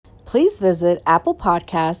please visit Apple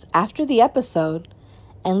Podcasts after the episode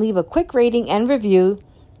and leave a quick rating and review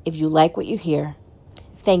if you like what you hear.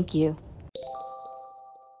 Thank you.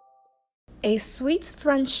 A sweet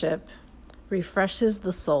friendship refreshes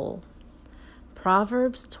the soul.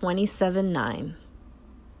 Proverbs 27:9.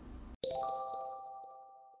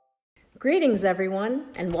 Greetings, everyone,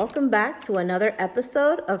 and welcome back to another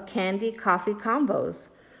episode of Candy Coffee Combos.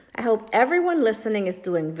 I hope everyone listening is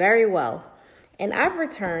doing very well. And I've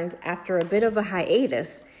returned after a bit of a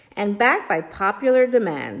hiatus and back by popular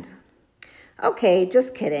demand. Okay,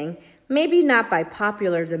 just kidding. Maybe not by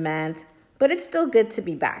popular demand, but it's still good to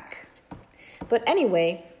be back. But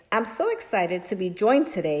anyway, I'm so excited to be joined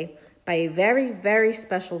today by a very, very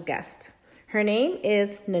special guest. Her name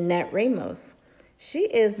is Nanette Ramos. She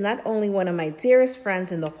is not only one of my dearest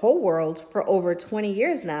friends in the whole world for over 20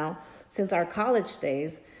 years now, since our college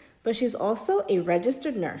days, but she's also a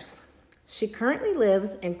registered nurse. She currently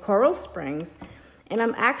lives in Coral Springs, and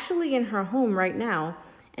I'm actually in her home right now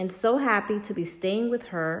and so happy to be staying with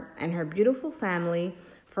her and her beautiful family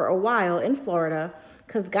for a while in Florida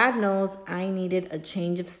because God knows I needed a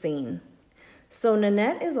change of scene. So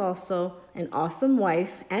Nanette is also an awesome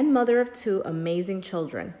wife and mother of two amazing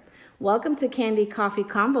children. Welcome to Candy Coffee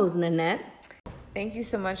Combos, Nanette. Thank you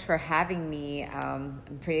so much for having me. I'm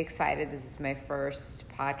pretty excited. This is my first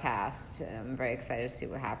podcast. I'm very excited to see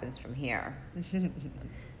what happens from here.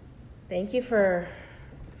 Thank you for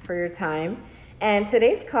your time. And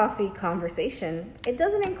today's coffee conversation, it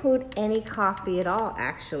doesn't include any coffee at all,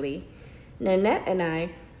 actually. Nanette and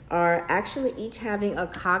I are actually each having a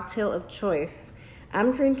cocktail of choice.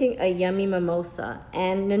 I'm drinking a yummy mimosa.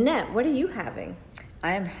 And Nanette, what are you having?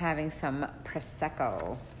 I am having some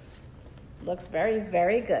Prosecco. Looks very,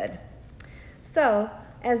 very good. So,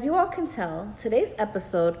 as you all can tell, today's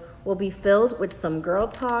episode will be filled with some girl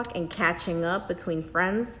talk and catching up between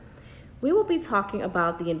friends. We will be talking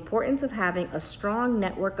about the importance of having a strong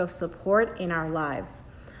network of support in our lives.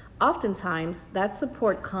 Oftentimes, that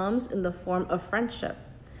support comes in the form of friendship.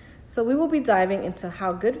 So we will be diving into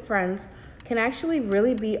how good friends can actually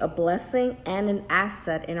really be a blessing and an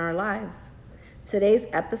asset in our lives. Today's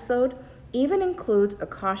episode even includes a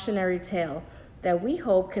cautionary tale that we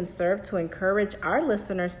hope can serve to encourage our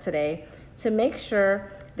listeners today to make sure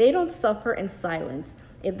they don't suffer in silence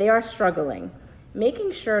if they are struggling.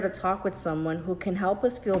 Making sure to talk with someone who can help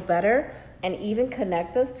us feel better and even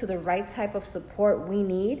connect us to the right type of support we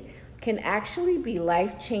need can actually be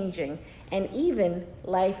life-changing and even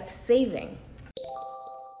life-saving.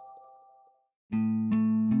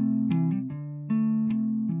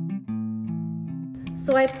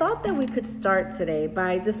 So I thought that we could start today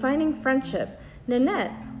by defining friendship.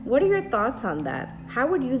 Nanette, what are your thoughts on that? How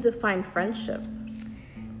would you define friendship?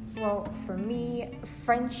 Well, for me,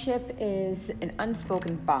 friendship is an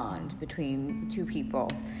unspoken bond between two people.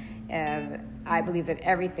 I believe that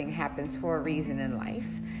everything happens for a reason in life.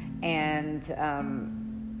 And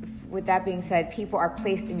with that being said, people are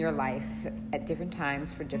placed in your life at different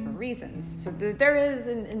times for different reasons. So there is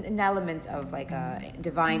an element of like a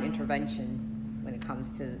divine intervention when it comes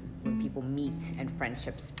to when people meet and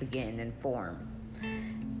friendships begin and form.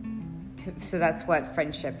 So that's what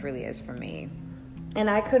friendship really is for me. And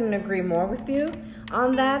I couldn't agree more with you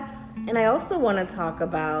on that. And I also want to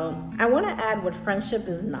I want to add what friendship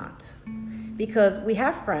is not. Because we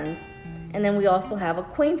have friends, and then we also have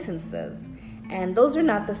acquaintances. And those are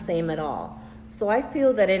not the same at all. So I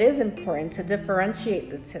feel that it is important to differentiate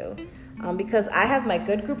the two. Because I have my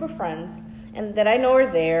good group of friends, and that I know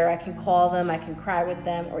are there. I can call them, I can cry with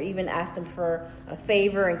them, or even ask them for a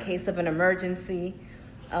favor in case of an emergency.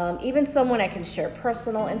 Even someone I can share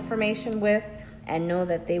personal information with and know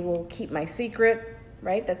that they will keep my secret,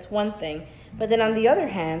 right? That's one thing. But then on the other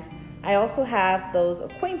hand, I also have those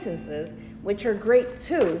acquaintances, which are great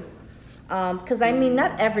too. Because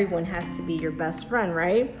not everyone has to be your best friend,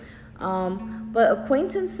 right? But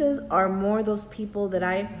acquaintances are more those people that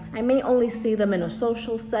I may only see them in a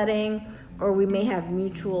social setting, or we may have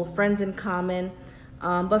mutual friends in common.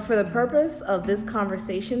 But for the purpose of this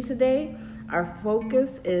conversation today, our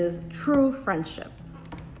focus is true friendship.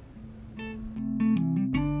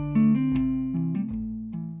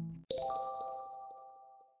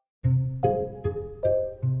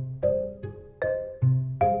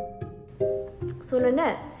 So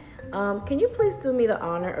Nanette, can you please do me the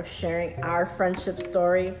honor of sharing our friendship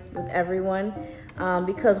story with everyone?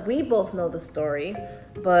 Because we both know the story,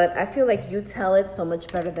 but I feel like you tell it so much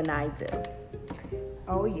better than I do.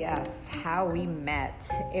 Oh yes, how we met.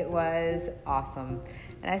 It was awesome.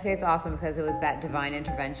 And I say it's awesome because it was that divine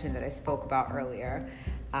intervention that I spoke about earlier.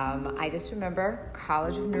 I just remember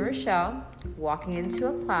College of New Rochelle, walking into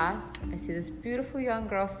a class. I see this beautiful young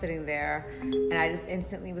girl sitting there, and I just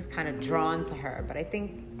instantly was kind of drawn to her. But I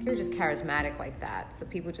think you're just charismatic like that, so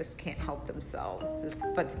people just can't help themselves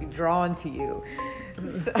but to be drawn to you.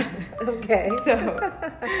 So, Okay.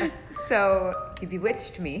 So you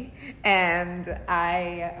bewitched me, and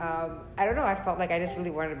I don't know. I felt like I just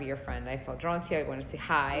really wanted to be your friend. I felt drawn to you. I wanted to say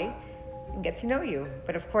hi and get to know you.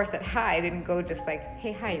 But of course, that hi didn't go just like,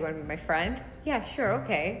 hey, hi, you want to be my friend? Yeah, sure,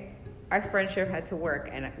 okay. Our friendship had to work,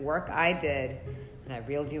 and at work I did, and I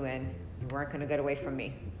reeled you in. You weren't going to get away from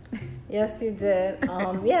me. Yes, you did.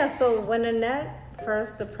 So when Annette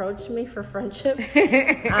first approached me for friendship,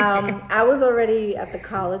 I was already at the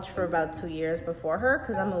college for about 2 years before her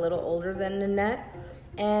because I'm a little older than Nanette.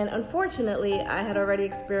 And unfortunately, I had already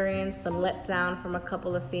experienced some letdown from a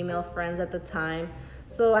couple of female friends at the time.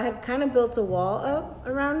 So I had kind of built a wall up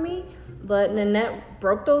around me, but Nanette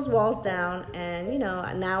broke those walls down, and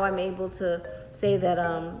now I'm able to say that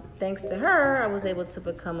thanks to her, I was able to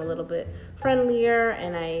become a little bit friendlier,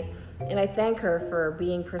 and I thank her for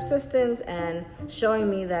being persistent and showing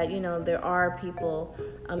me that there are people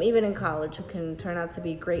even in college who can turn out to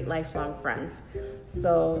be great lifelong friends.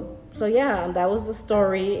 So yeah, that was the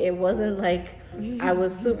story. It wasn't like I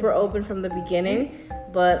was super open from the beginning,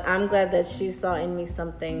 but I'm glad that she saw in me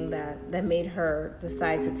something that made her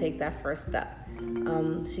decide to take that first step.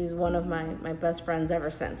 She's one of my best friends ever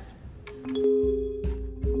since.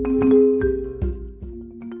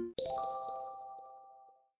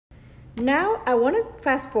 Now, I want to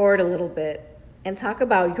fast forward a little bit and talk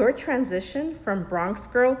about your transition from Bronx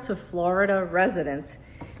girl to Florida resident,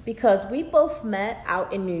 because we both met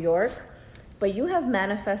out in New York, but you have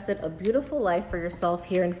manifested a beautiful life for yourself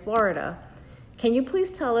here in Florida. Can you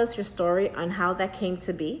please tell us your story on how that came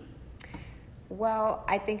to be? Well,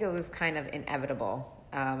 I think it was kind of inevitable.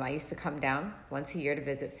 I used to come down once a year to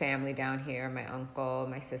visit family down here, my uncle,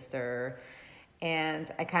 my sister,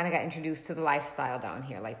 and I kind of got introduced to the lifestyle down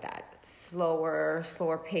here like that. Slower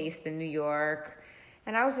pace than New York.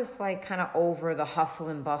 And I was just like kind of over the hustle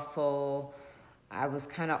and bustle. I was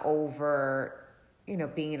kind of over,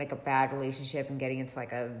 being in like a bad relationship and getting into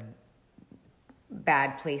like a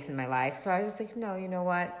bad place in my life. So I was like, no, you know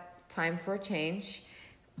what? Time for a change.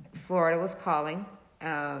 Florida was calling.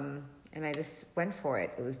 And I just went for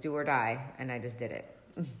it. It was do or die, and I just did it.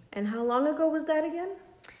 And how long ago was that again?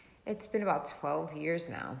 It's been about 12 years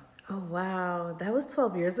now. Oh, wow. That was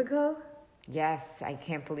 12 years ago? Yes, I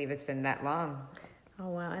can't believe it's been that long. Oh,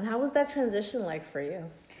 wow. And how was that transition like for you?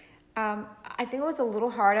 I think it was a little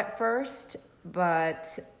hard at first,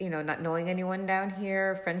 but, not knowing anyone down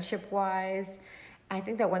here, friendship-wise, I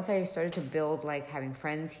think that once I started to build, like, having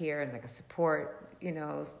friends here and, like, a support,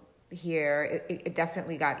 here, it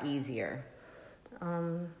definitely got easier.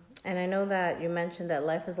 And I know that you mentioned that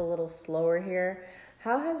life is a little slower here.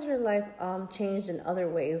 How has your life changed in other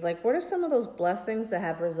ways? Like, what are some of those blessings that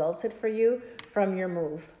have resulted for you from your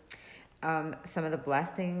move? Some of the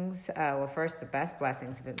blessings, first, the best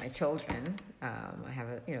blessings have been my children. I have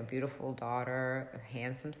a beautiful daughter, a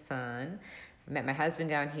handsome son. I met my husband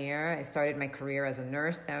down here. I started my career as a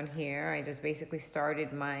nurse down here. I just basically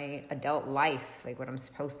started my adult life, like what I'm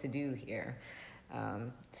supposed to do here.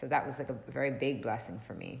 So that was like a very big blessing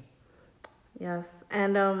for me. Yes.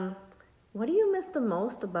 And what do you miss the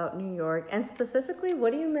most about New York? And specifically,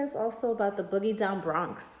 what do you miss also about the boogie down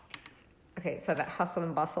Bronx? Okay, so that hustle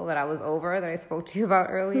and bustle that I was over, that I spoke to you about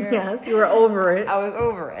earlier. Yes, you were over it. I was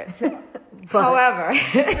over it. However,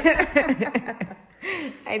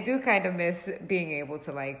 I do kind of miss being able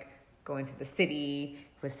to like go into the city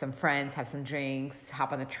with some friends, have some drinks,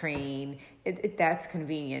 hop on the train. That's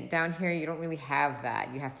convenient. Down here, you don't really have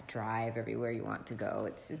that. You have to drive everywhere you want to go.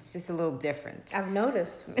 It's just a little different. I've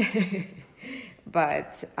noticed.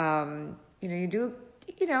 But you do.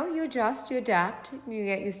 You adjust, you adapt, you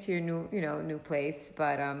get used to your new place.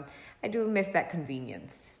 But I do miss that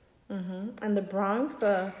convenience. Mm-hmm. And the Bronx,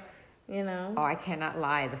 Oh, I cannot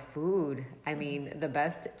lie. The food. I mean, the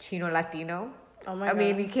best Chino Latino. Oh my God. I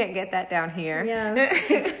mean, you can't get that down here. Yes.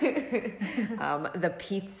 The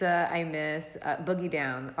pizza I miss. Boogie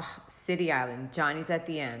Down. Oh, City Island. Johnny's at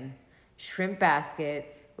the end. Shrimp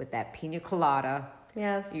Basket with that pina colada.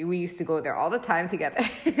 Yes. We used to go there all the time together.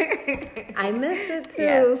 I miss it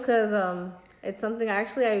too because it's something I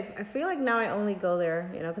feel like now I only go there,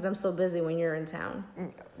 because I'm so busy when you're in town.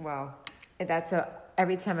 Well,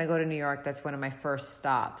 every time I go to New York, that's one of my first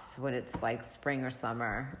stops when it's like spring or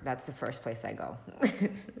summer. That's the first place I go.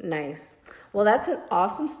 Nice. Well, that's an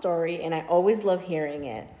awesome story, and I always love hearing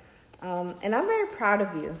it. And I'm very proud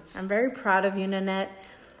of you. I'm very proud of you, Nanette.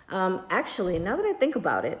 Actually, now that I think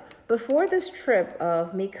about it, before this trip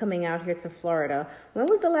of me coming out here to Florida, when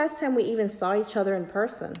was the last time we even saw each other in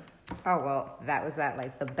person? Oh, well, that was at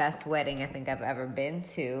like the best wedding I think I've ever been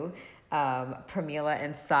to. Pramila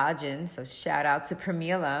and Sajin. So shout out to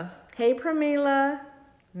Pramila. Hey, Pramila.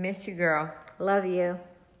 Miss you, girl. Love you.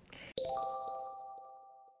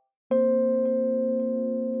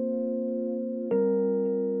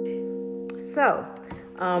 So,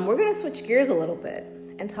 we're going to switch gears a little bit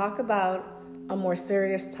and talk about a more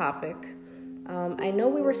serious topic. I know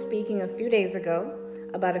we were speaking a few days ago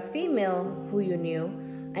about a female who you knew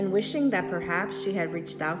and wishing that perhaps she had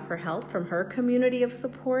reached out for help from her community of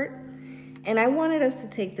support. And I wanted us to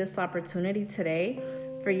take this opportunity today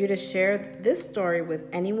for you to share this story with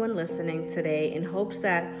anyone listening today in hopes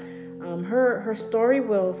that her story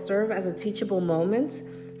will serve as a teachable moment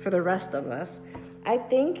for the rest of us. I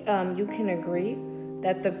think you can agree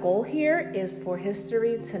that the goal here is for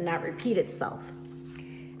history to not repeat itself.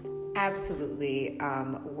 Absolutely.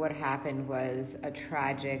 What happened was a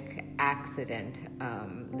tragic accident.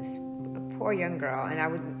 This poor young girl, and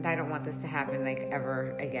I don't want this to happen like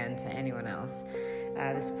ever again to anyone else.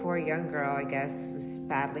 This poor young girl, I guess, was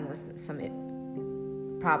battling with some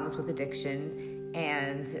problems with addiction,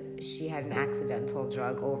 and she had an accidental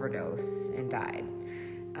drug overdose and died.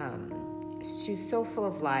 She was so full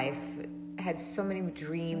of life, had so many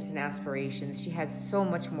dreams and aspirations. She had so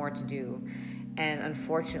much more to do. And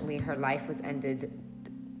unfortunately, her life was ended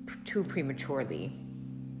too prematurely.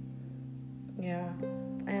 Yeah.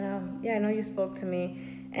 And I know you spoke to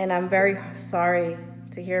me, and I'm very sorry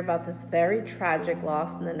to hear about this very tragic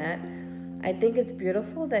loss, Nanette. I think it's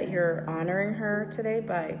beautiful that you're honoring her today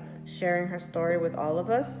by sharing her story with all of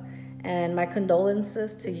us. And my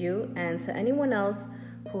condolences to you and to anyone else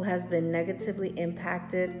who has been negatively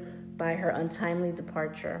impacted by her untimely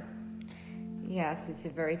departure. Yes, it's a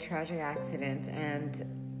very tragic accident, and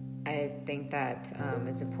I think that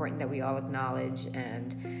it's important that we all acknowledge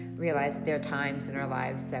and realize that there are times in our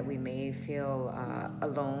lives that we may feel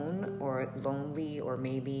alone or lonely, or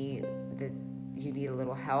maybe that you need a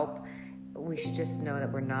little help. We should just know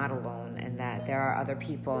that we're not alone, and that there are other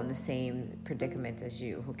people in the same predicament as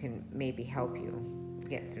you who can maybe help you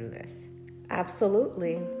get through this.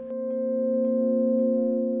 Absolutely.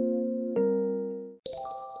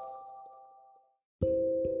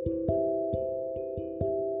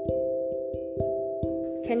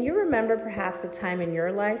 Can you remember perhaps a time in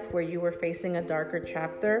your life where you were facing a darker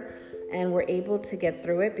chapter and were able to get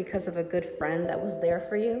through it because of a good friend that was there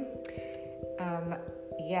for you?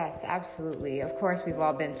 Yes, absolutely. Of course, we've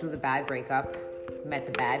all been through the bad breakup, met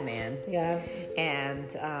the bad man. Yes.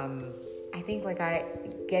 And I think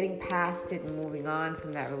getting past it and moving on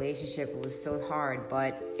from that relationship was so hard,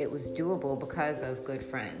 but it was doable because of good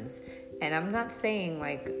friends. And I'm not saying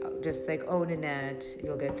oh, Nanette,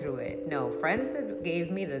 you'll get through it. No, friends that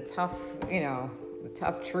gave me the tough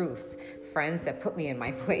truth. Friends that put me in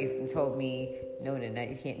my place and told me, no, Nanette,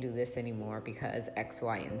 you can't do this anymore because X,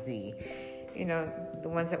 Y, and Z. The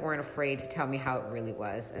ones that weren't afraid to tell me how it really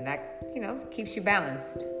was. And that, keeps you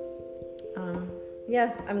balanced.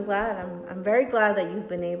 Yes, I'm glad. I'm very glad that you've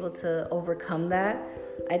been able to overcome that.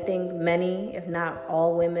 I think many, if not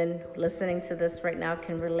all women listening to this right now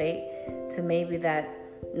can relate to maybe that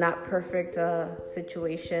not perfect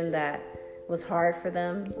situation that was hard for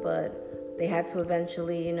them, but they had to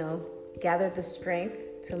eventually, gather the strength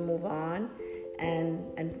to move on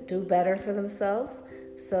and do better for themselves.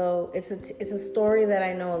 So it's a story that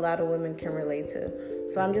I know a lot of women can relate to.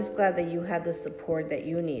 So I'm just glad that you had the support that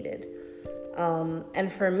you needed.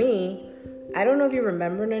 And for me, I don't know if you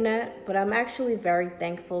remember, Nanette, but I'm actually very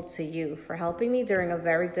thankful to you for helping me during a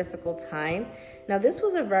very difficult time. Now, this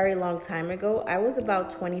was a very long time ago. I was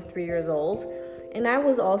about 23 years old, and I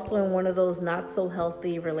was also in one of those not so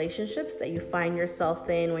healthy relationships that you find yourself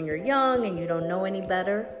in when you're young and you don't know any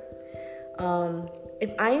better.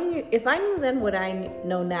 If I knew then what I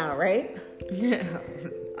know now, right?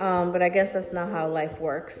 But I guess that's not how life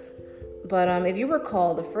works. But if you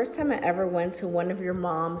recall, the first time I ever went to one of your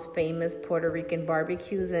mom's famous Puerto Rican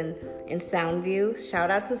barbecues in Soundview,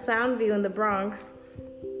 shout out to Soundview in the Bronx,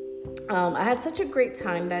 I had such a great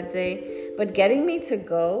time that day, but getting me to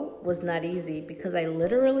go was not easy because I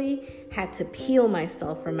literally had to peel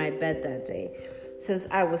myself from my bed that day since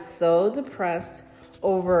I was so depressed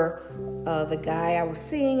over the guy I was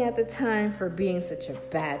seeing at the time for being such a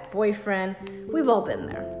bad boyfriend. We've all been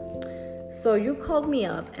there. So you called me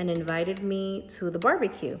up and invited me to the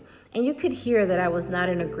barbecue, and you could hear that I was not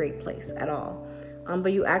in a great place at all.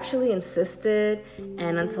 But you actually insisted,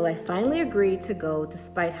 and until I finally agreed to go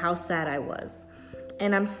despite how sad I was.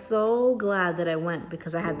 And I'm so glad that I went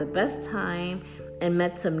because I had the best time and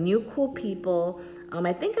met some new cool people.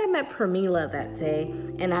 I think I met Pramila that day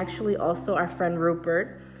and actually also our friend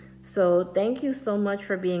Rupert. So thank you so much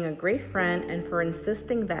for being a great friend and for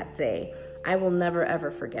insisting that day. I will never ever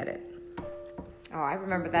forget it. Oh, I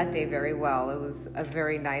remember that day very well. It was a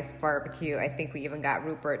very nice barbecue. I think we even got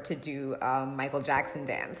Rupert to do Michael Jackson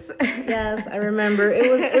dance. Yes, I remember.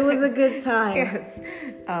 It was a good time. Yes.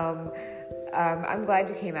 I'm glad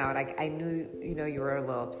you came out. I knew, you were a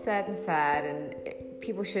little upset and sad, and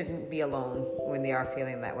people shouldn't be alone when they are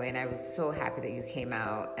feeling that way. And I was so happy that you came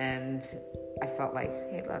out, and I felt like,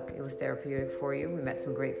 hey, look, it was therapeutic for you. We met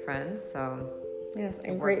some great friends, so yes,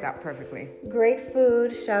 it worked out perfectly. Great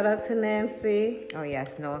food. Shout out to Nancy. Oh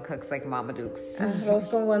yes, no one cooks like Mama Dukes.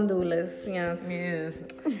 Arroz con guandules. Yes. Yes.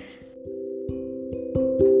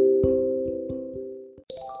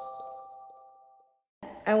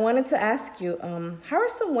 I wanted to ask you, how are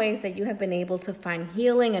some ways that you have been able to find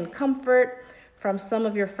healing and comfort from some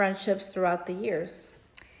of your friendships throughout the years?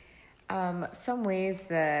 Some ways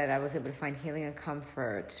that I was able to find healing and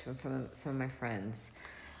comfort from some of my friends.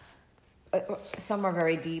 Some are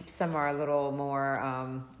very deep, some are a little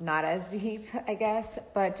more not as deep, I guess,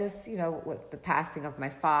 but just, with the passing of my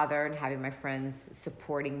father and having my friends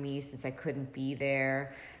supporting me since I couldn't be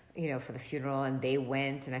there, for the funeral, and they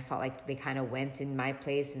went, and I felt like they kind of went in my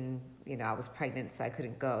place, and, I was pregnant, so I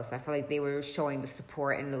couldn't go. So I felt like they were showing the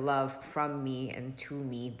support and the love from me and to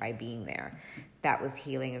me by being there. That was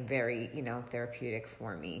healing and very, therapeutic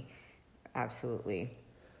for me. Absolutely.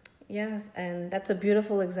 Yes, and that's a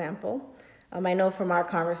beautiful example. I know from our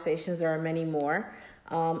conversations there are many more.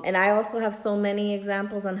 And I also have so many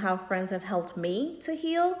examples on how friends have helped me to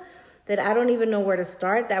heal that I don't even know where to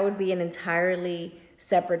start. That would be an entirely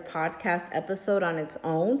separate podcast episode on its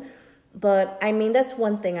own. But I mean, that's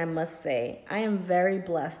one thing I must say. I am very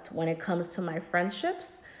blessed when it comes to my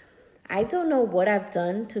friendships. I don't know what I've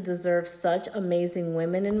done to deserve such amazing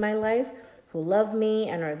women in my life who love me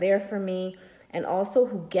and are there for me and also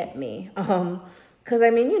who get me. Because I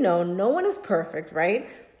mean, no one is perfect, right?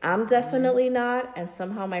 I'm definitely not. And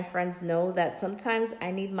somehow my friends know that sometimes I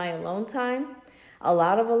need my alone time, a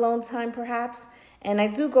lot of alone time perhaps. And I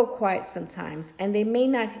do go quiet sometimes. And they may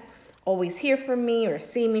not always hear from me or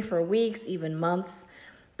see me for weeks, even months.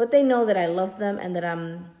 But they know that I love them and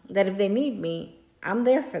that if they need me, I'm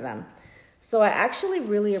there for them. So I actually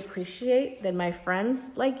really appreciate that my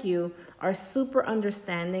friends like you are super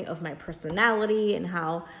understanding of my personality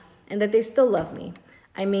and that they still love me.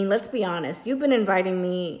 I mean, let's be honest. You've been inviting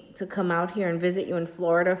me to come out here and visit you in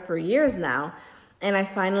Florida for years now, and I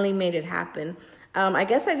finally made it happen. I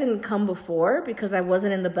guess I didn't come before because I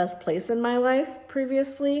wasn't in the best place in my life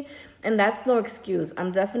previously, and that's no excuse.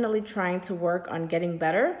 I'm definitely trying to work on getting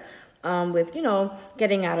better with,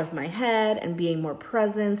 getting out of my head and being more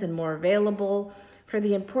present and more available for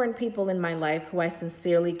the important people in my life who I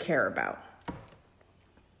sincerely care about.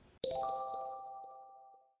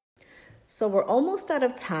 So we're almost out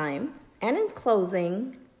of time. And in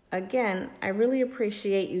closing, again, I really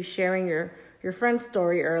appreciate you sharing your friend's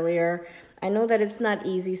story earlier. I know that it's not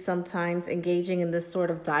easy sometimes engaging in this sort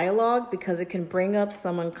of dialogue because it can bring up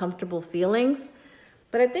some uncomfortable feelings.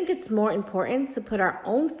 But I think it's more important to put our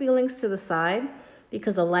own feelings to the side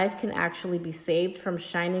because a life can actually be saved from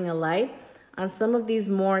shining a light on some of these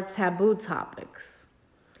more taboo topics.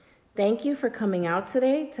 Thank you for coming out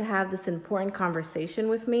today to have this important conversation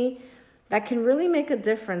with me that can really make a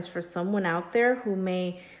difference for someone out there who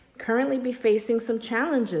may currently be facing some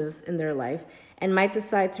challenges in their life and might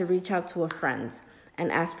decide to reach out to a friend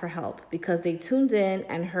and ask for help because they tuned in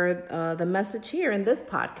and heard the message here in this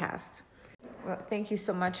podcast. Well, thank you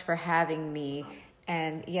so much for having me.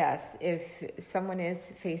 And yes, if someone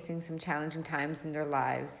is facing some challenging times in their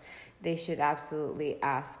lives, they should absolutely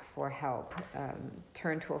ask for help.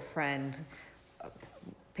 Turn to a friend,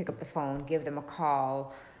 pick up the phone, give them a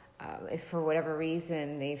call. If for whatever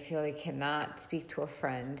reason they feel they cannot speak to a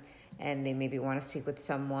friend and they maybe want to speak with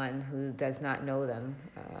someone who does not know them,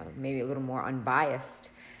 maybe a little more unbiased,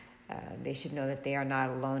 they should know that they are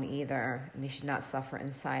not alone either, and they should not suffer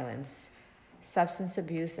in silence. Substance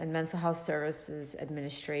Abuse and Mental Health Services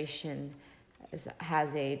Administration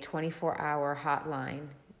has a 24-hour hotline.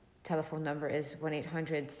 Telephone number is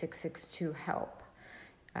 1-800-662-HELP.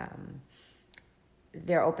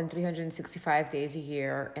 They're open 365 days a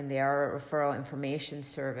year, and they are a referral information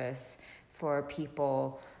service for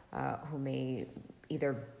people who may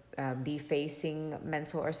either be facing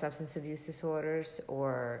mental or substance abuse disorders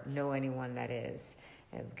or know anyone that is.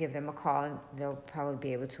 Give them a call, and they'll probably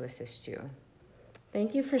be able to assist you.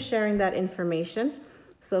 Thank you for sharing that information.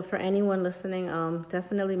 So for anyone listening,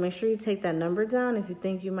 definitely make sure you take that number down if you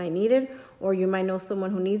think you might need it, or you might know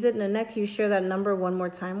someone who needs it. Nanette, can you share that number one more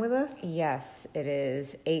time with us? Yes, it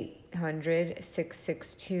is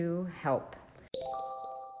 800-662-HELP.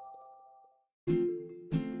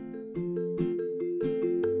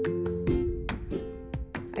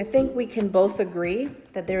 I think we can both agree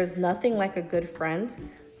that there is nothing like a good friend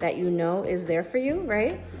that you know is there for you,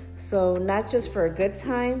 right? So not just for a good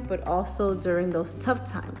time, but also during those tough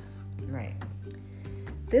times. Right.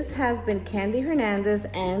 This has been Candy Hernandez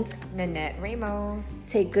and Nanette Ramos.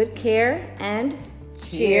 Take good care and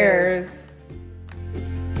Cheers.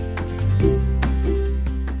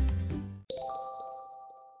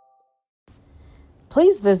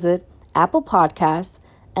 Please visit Apple Podcasts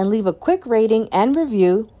and leave a quick rating and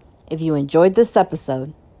review if you enjoyed this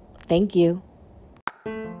episode. Thank you.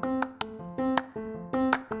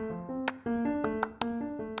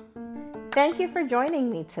 Thank you for joining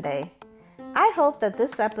me today. I hope that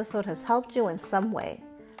this episode has helped you in some way.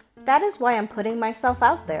 That is why I'm putting myself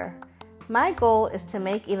out there. My goal is to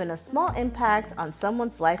make even a small impact on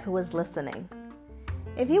someone's life who is listening.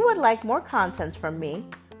 If you would like more content from me,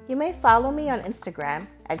 you may follow me on Instagram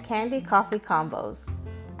at Candy Coffee Combos.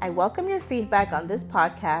 I welcome your feedback on this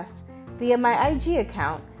podcast via my IG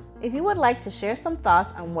account if you would like to share some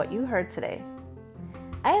thoughts on what you heard today.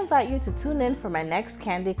 I invite you to tune in for my next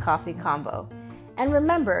Candy Coffee Combo. And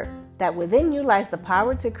remember that within you lies the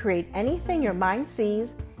power to create anything your mind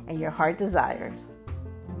sees and your heart desires.